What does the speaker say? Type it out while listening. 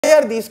Why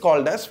are these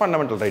called as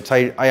fundamental rights?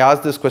 I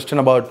asked this question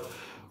about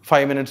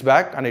 5 minutes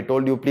back, and I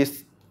told you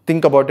please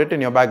think about it in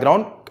your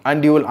background,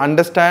 and you will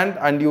understand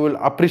and you will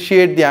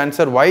appreciate the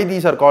answer why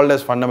these are called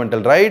as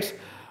fundamental rights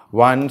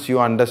once you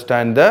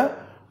understand the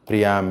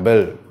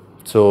preamble.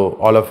 So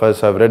all of us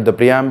have read the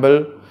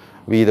preamble.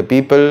 We the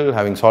people,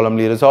 having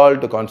solemnly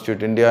resolved to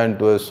constitute India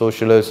into a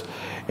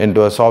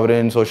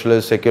sovereign,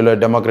 socialist, secular,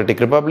 democratic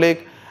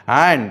republic,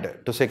 and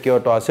to secure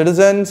to our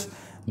citizens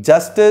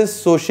justice,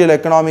 social,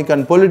 economic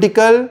and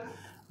political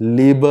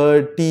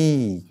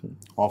liberty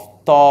of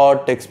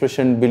thought,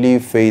 expression,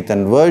 belief, faith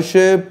and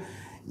worship,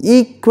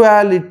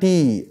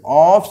 equality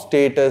of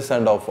status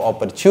and of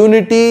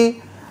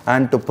opportunity,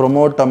 and to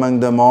promote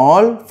among them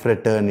all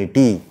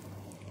fraternity.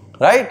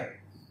 Right?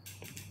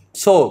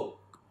 So,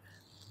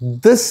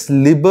 this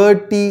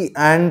liberty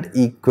and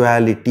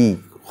equality,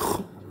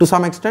 to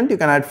some extent you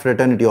can add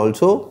fraternity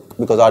also,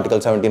 because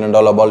Article 17 and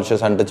all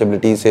abolishes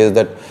untouchability, says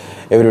that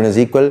everyone is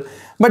equal.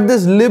 But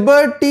this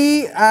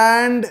liberty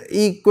and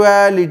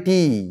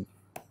equality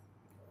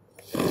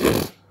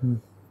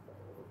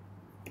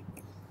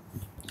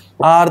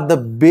are the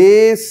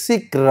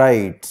basic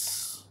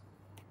rights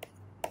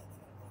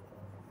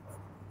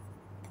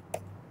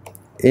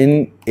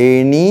in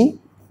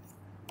any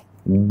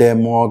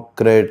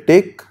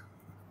democratic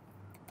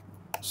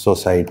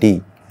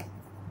society,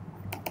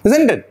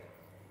 isn't it?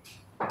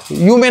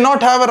 You may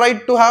not have a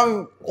right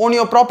to own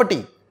your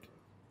property,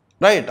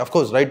 right? Of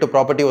course, right to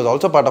property was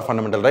also part of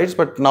fundamental rights,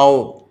 but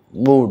now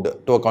moved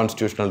to a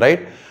constitutional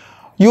right.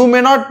 You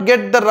may not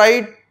get the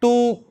right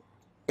to,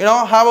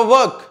 have a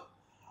work.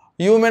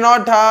 You may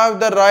not have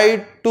the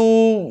right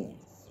to,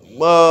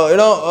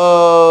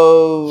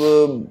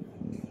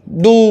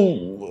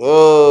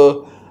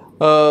 do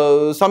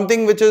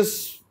something which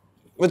is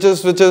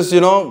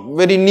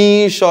very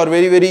niche or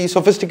very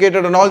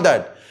sophisticated and all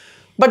that.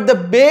 But the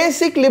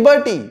basic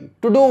liberty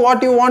to do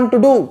what you want to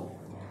do,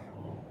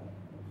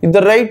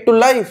 the right to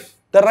life,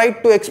 the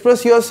right to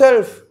express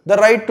yourself, the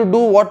right to do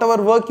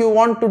whatever work you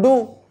want to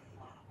do,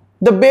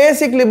 the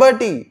basic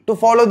liberty to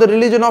follow the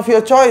religion of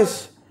your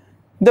choice,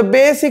 the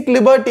basic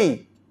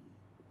liberty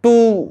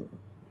to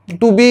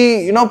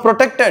be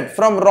protected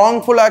from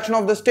wrongful action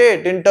of the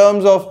state in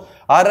terms of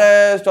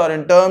arrest or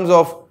in terms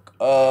of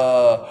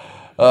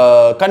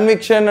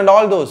conviction and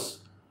all those.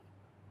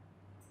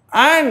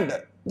 And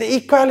the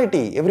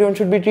equality, everyone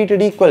should be treated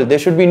equal. There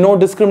should be no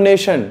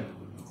discrimination.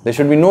 There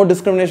should be no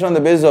discrimination on the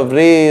basis of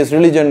race,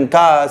 religion,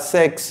 caste,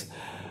 sex.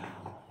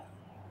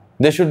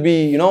 There should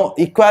be,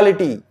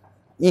 equality.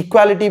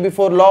 Equality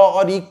before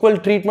law or equal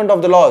treatment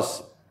of the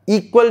laws.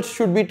 Equals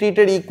should be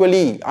treated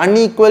equally.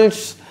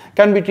 Unequals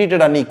can be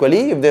treated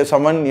unequally. If there's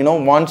someone,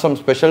 wants some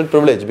special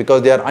privilege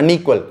because they are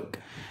unequal,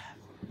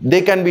 they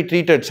can be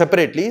treated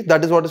separately.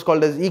 That is what is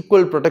called as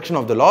equal protection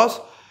of the laws.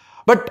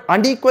 But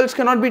unequals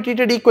cannot be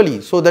treated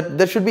equally. So that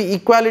there should be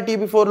equality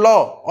before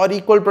law or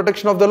equal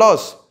protection of the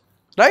laws.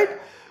 Right?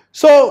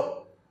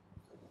 So,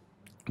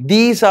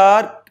 these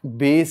are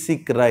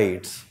basic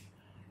rights,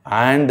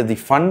 and the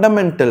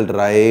fundamental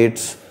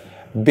rights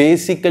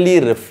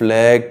basically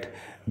reflect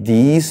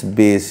these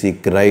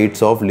basic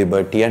rights of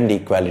liberty and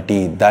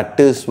equality. That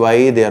is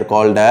why they are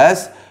called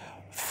as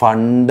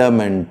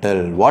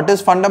fundamental. What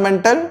is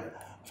fundamental?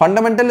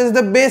 Fundamental is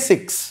the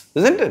basics,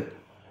 isn't it?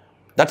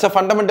 That's a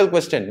fundamental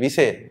question. We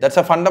say that's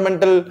a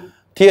fundamental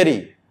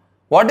theory.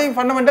 What is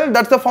fundamental?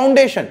 That's the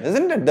foundation,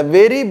 isn't it? The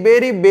very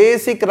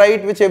basic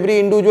right which every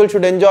individual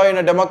should enjoy in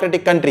a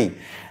democratic country.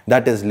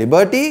 That is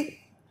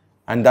liberty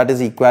and that is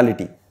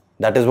equality.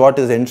 That is what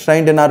is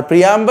enshrined in our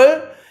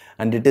preamble,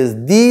 and it is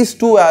these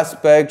two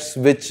aspects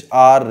which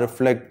are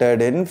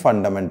reflected in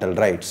fundamental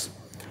rights.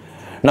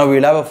 Now we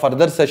will have a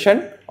further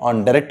session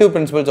on directive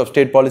principles of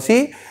state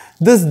policy.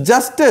 This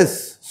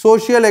justice,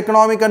 social,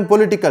 economic and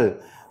political,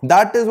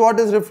 that is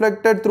what is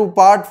reflected through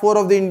part 4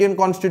 of the Indian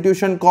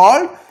Constitution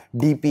called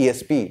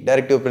DPSP,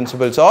 Directive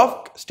Principles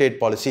of State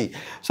Policy.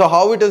 So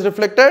how it is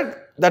reflected,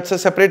 that's a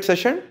separate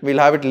session. We'll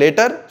have it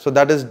later. So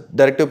that is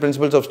Directive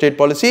Principles of State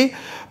Policy.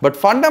 But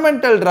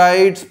fundamental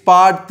rights,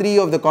 part 3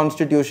 of the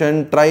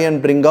Constitution, try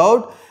and bring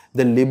out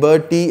the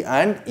liberty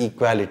and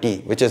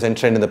equality which is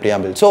enshrined in the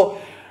preamble. So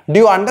do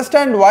you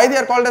understand why they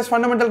are called as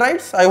fundamental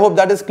rights? I hope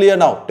that is clear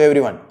now to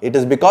everyone. It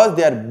is because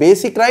they are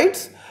basic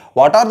rights.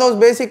 What are those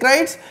basic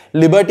rights?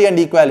 Liberty and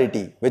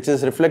equality, which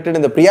is reflected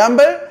in the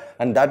preamble,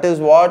 and that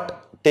is what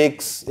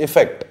takes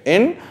effect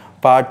in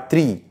part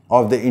 3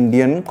 of the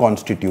Indian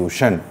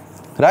Constitution,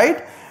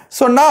 right?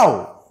 So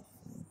now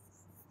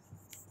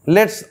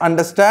let's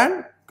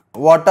understand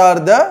what are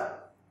the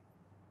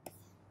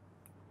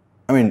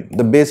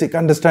basic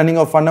understanding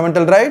of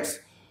fundamental rights,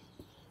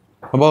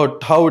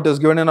 about how it is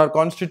given in our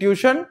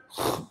Constitution,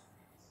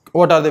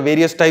 what are the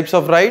various types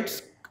of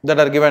rights that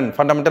are given,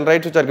 fundamental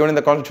rights which are given in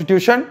the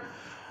Constitution.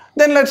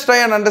 Then let's try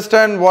and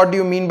understand what do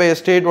you mean by a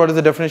state, what is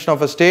the definition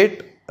of a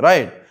state,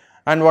 right?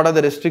 And what are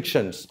the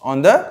restrictions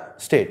on the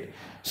state.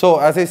 So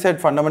as I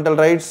said, fundamental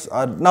rights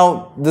are,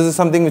 now this is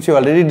something which we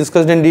already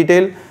discussed in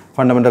detail.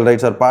 Fundamental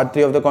rights are part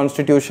 3 of the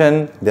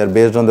Constitution. They are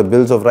based on the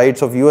Bills of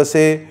Rights of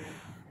USA.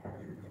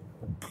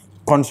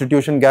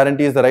 Constitution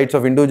guarantees the rights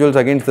of individuals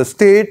against the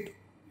state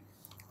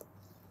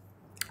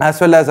as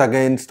well as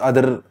against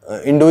other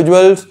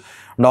individuals,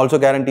 and also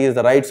guarantees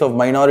the rights of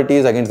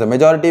minorities against the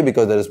majority,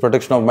 because there is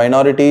protection of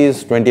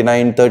minorities.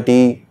 29,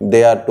 30,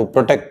 they are to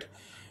protect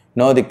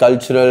the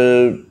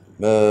cultural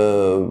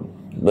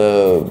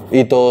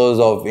ethos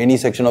of any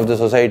section of the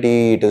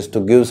society. It is to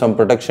give some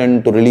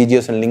protection to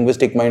religious and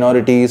linguistic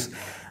minorities,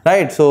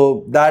 right?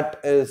 So that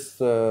is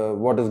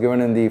what is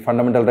given in the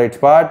fundamental rights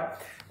part.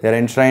 They are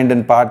enshrined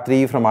in part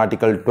 3 from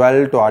article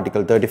 12 to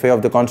article 35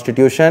 of the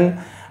Constitution.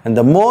 And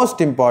the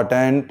most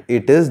important,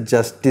 it is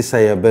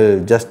justiciable.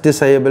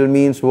 Justiciable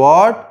means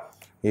what?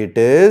 It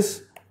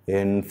is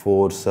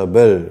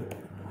enforceable.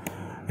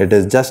 It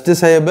is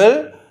justiciable,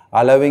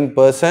 allowing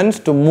persons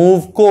to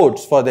move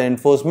courts for the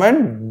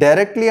enforcement.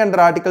 Directly under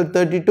article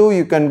 32,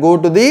 you can go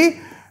to the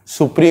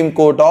Supreme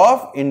Court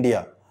of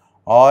India,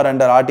 or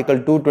under article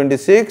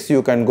 226,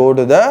 you can go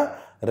to the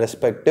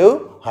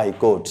respective high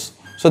courts.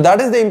 So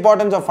that is the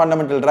importance of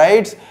fundamental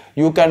rights.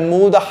 You can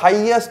move the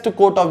highest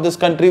court of this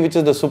country, which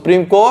is the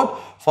Supreme Court,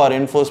 for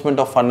enforcement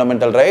of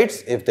fundamental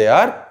rights if they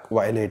are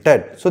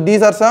violated. So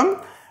these are some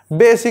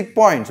basic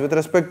points with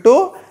respect to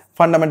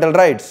fundamental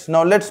rights.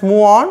 Now let's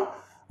move on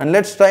and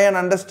let's try and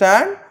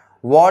understand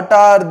what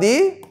are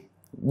the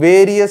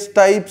various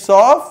types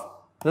of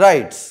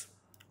rights.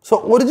 So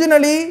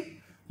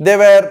originally there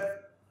were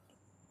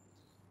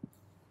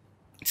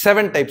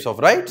 7 types of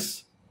rights.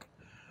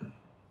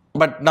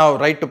 But now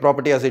right to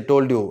property, as I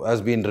told you, has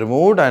been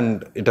removed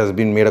and it has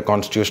been made a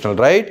constitutional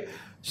right.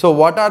 So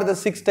what are the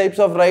 6 types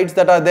of rights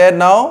that are there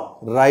now?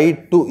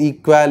 Right to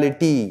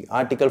equality,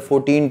 article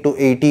 14 to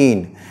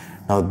 18.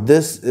 Now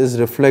this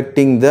is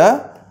reflecting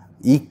the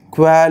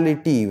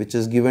equality which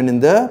is given in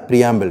the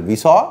preamble. We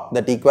saw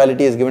that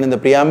equality is given in the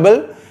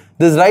preamble.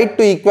 This right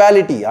to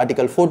equality,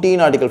 article 14,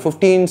 article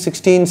 15,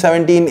 16,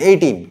 17,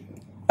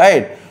 18,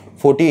 right?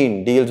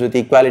 14 deals with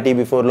equality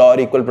before law or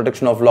equal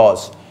protection of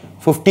laws.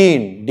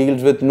 15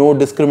 deals with no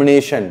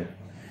discrimination.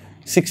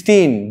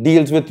 16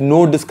 deals with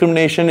no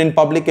discrimination in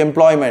public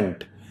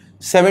employment.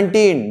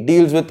 17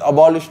 deals with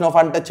abolition of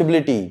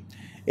untouchability.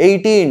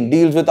 18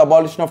 deals with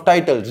abolition of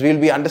titles. We will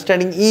be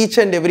understanding each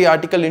and every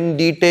article in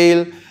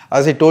detail.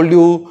 As I told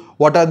you,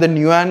 what are the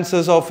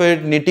nuances of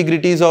it,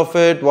 nitty-gritties of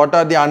it, what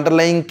are the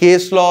underlying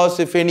case laws,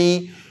 if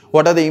any,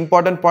 what are the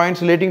important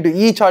points relating to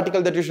each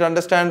article that you should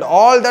understand.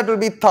 All that will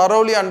be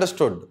thoroughly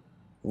understood,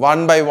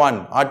 one by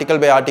one, article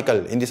by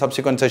article, in the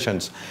subsequent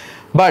sessions.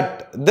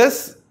 But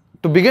this,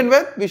 to begin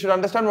with, we should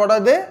understand what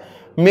are the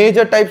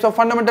major types of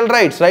fundamental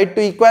rights. Right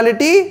to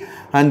equality,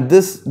 and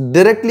this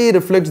directly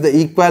reflects the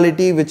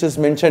equality which is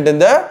mentioned in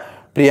the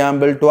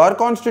preamble to our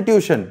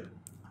Constitution.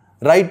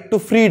 Right to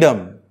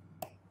freedom,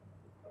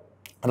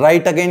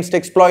 right against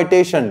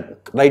exploitation.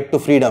 Right to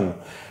freedom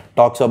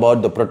talks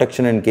about the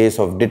protection in case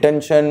of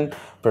detention,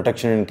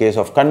 protection in case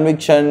of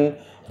conviction,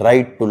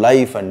 right to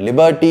life and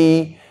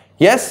liberty.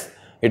 Yes,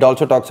 it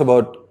also talks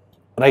about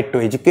right to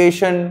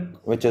education,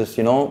 which is,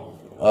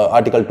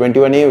 article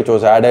 21A, which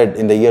was added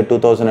in the year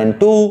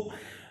 2002.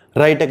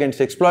 Right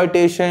against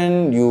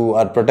exploitation, you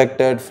are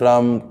protected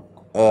from,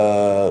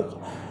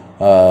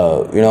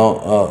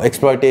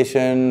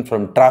 exploitation,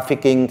 from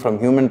trafficking, from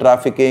human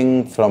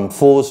trafficking, from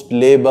forced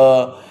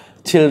labor.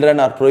 Children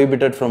are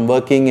prohibited from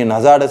working in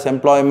hazardous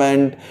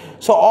employment.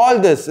 So all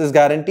this is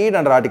guaranteed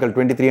under article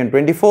 23 and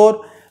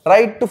 24.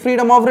 Right to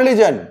freedom of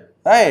religion.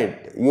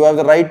 Right, you have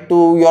the right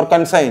to your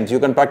conscience. You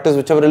can practice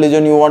whichever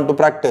religion you want to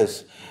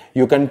practice.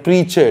 You can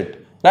preach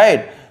it,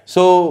 right?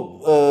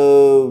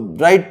 So,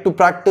 right to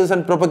practice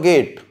and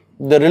propagate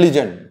the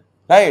religion,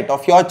 right,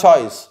 of your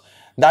choice.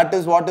 That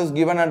is what is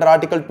given under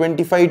article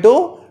 25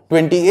 to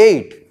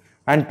 28.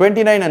 And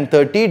 29 and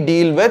 30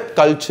 deal with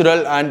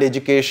cultural and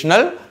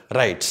educational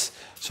rights.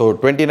 So,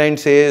 29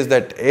 says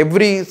that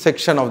every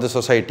section of the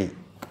society,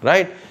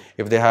 right,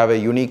 if they have a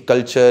unique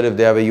culture, if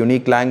they have a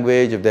unique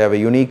language, if they have a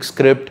unique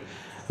script,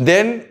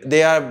 then they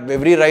have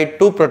every right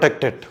to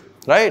protect it,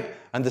 right?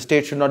 And the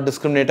state should not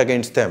discriminate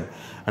against them.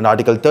 And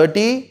article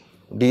 30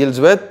 deals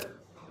with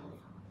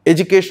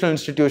educational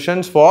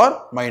institutions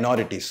for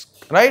minorities,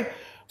 right?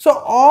 So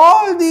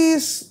all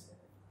these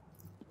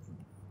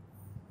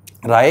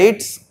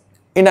rights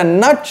in a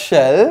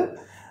nutshell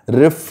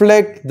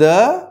reflect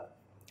the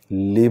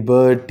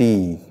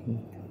liberty,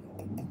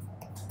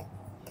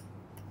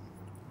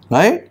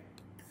 right?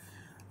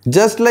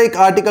 Just like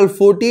article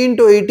 14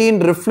 to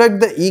 18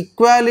 reflect the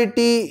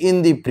equality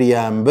in the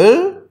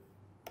preamble.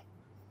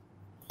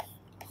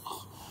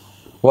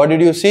 What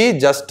did you see?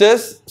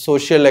 Justice,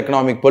 social,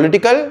 economic,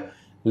 political,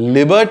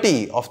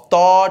 liberty of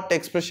thought,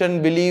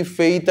 expression, belief,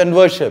 faith and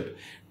worship.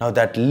 Now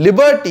that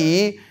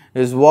liberty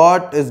is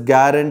what is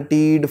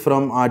guaranteed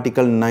from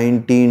article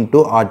 19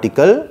 to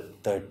article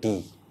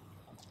 30.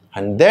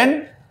 And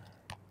then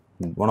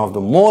one of the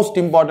most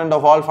important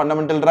of all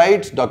fundamental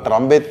rights, Dr.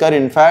 Ambedkar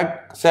in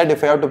fact said,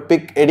 if I have to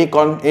pick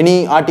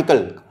any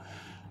article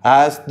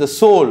as the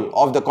soul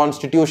of the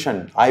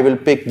Constitution, I will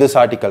pick this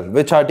article.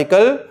 Which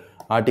article?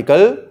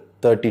 Article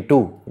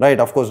 32, right?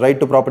 Of course, right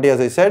to property, as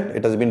I said,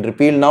 it has been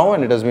repealed now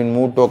and it has been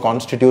moved to a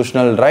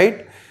constitutional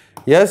right.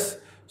 Yes,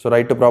 so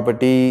right to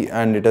property,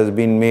 and it has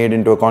been made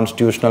into a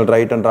constitutional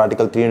right under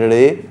Article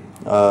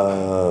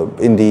 300A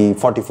in the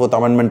 44th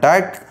Amendment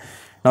Act.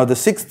 Now, the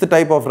sixth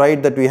type of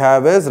right that we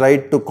have is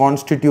right to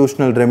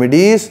constitutional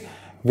remedies,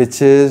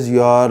 which is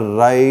your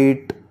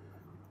right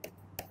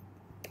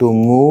to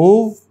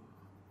move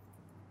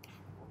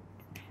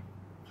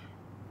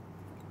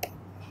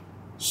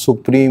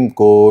Supreme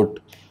Court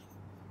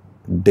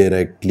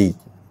directly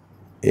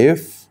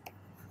if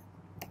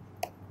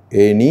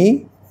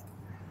any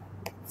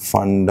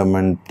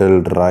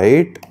fundamental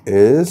right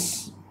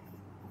is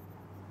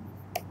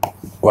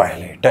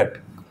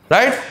violated,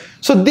 right?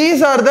 So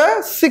these are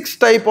the six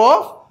type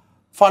of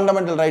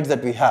fundamental rights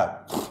that we have.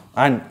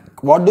 And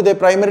what do they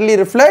primarily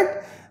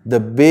reflect? The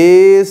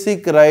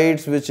basic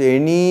rights which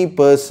any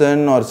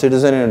person or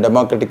citizen in a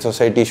democratic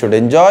society should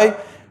enjoy,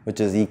 which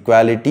is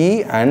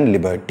equality and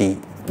liberty.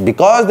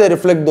 Because they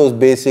reflect those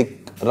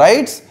basic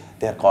rights,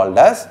 they are called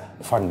as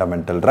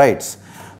fundamental rights.